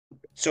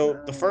So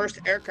the first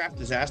aircraft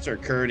disaster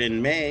occurred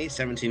in May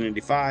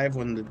 1785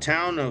 when the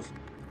town of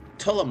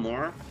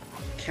Tullamore,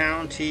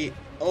 County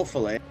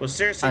Offaly, was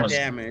seriously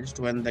damaged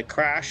when the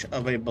crash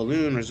of a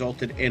balloon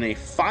resulted in a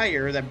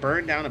fire that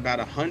burned down about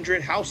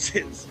 100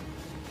 houses,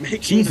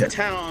 making the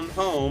town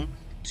home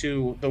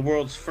to the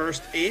world's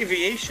first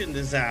aviation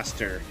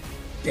disaster.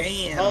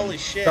 Damn. Holy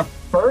shit. The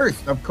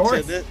first, of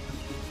course.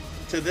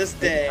 To this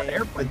day,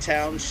 the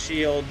town's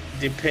shield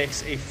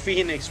depicts a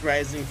phoenix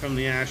rising from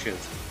the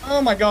ashes.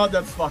 Oh my god,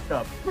 that's fucked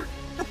up.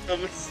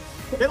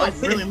 They like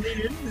really lean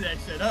into that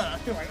shit, huh?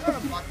 Like, oh,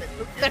 fuck it,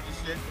 who gives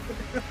a shit?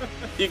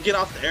 You get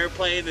off the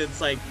airplane,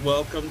 it's like,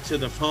 welcome to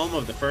the home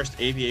of the first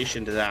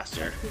aviation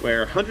disaster,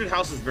 where 100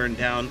 houses burned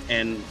down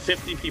and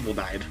 50 people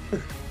died.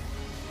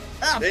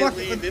 Ah, fuck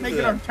it, let's make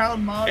it our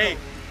town motto. Hey,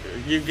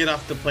 you get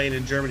off the plane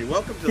in Germany.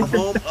 Welcome to the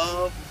home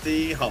of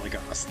the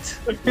Holocaust,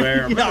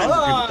 where millions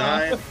of people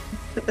died.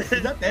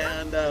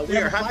 And we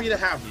are happy to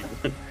have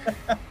you.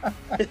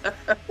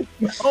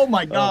 Oh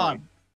my god.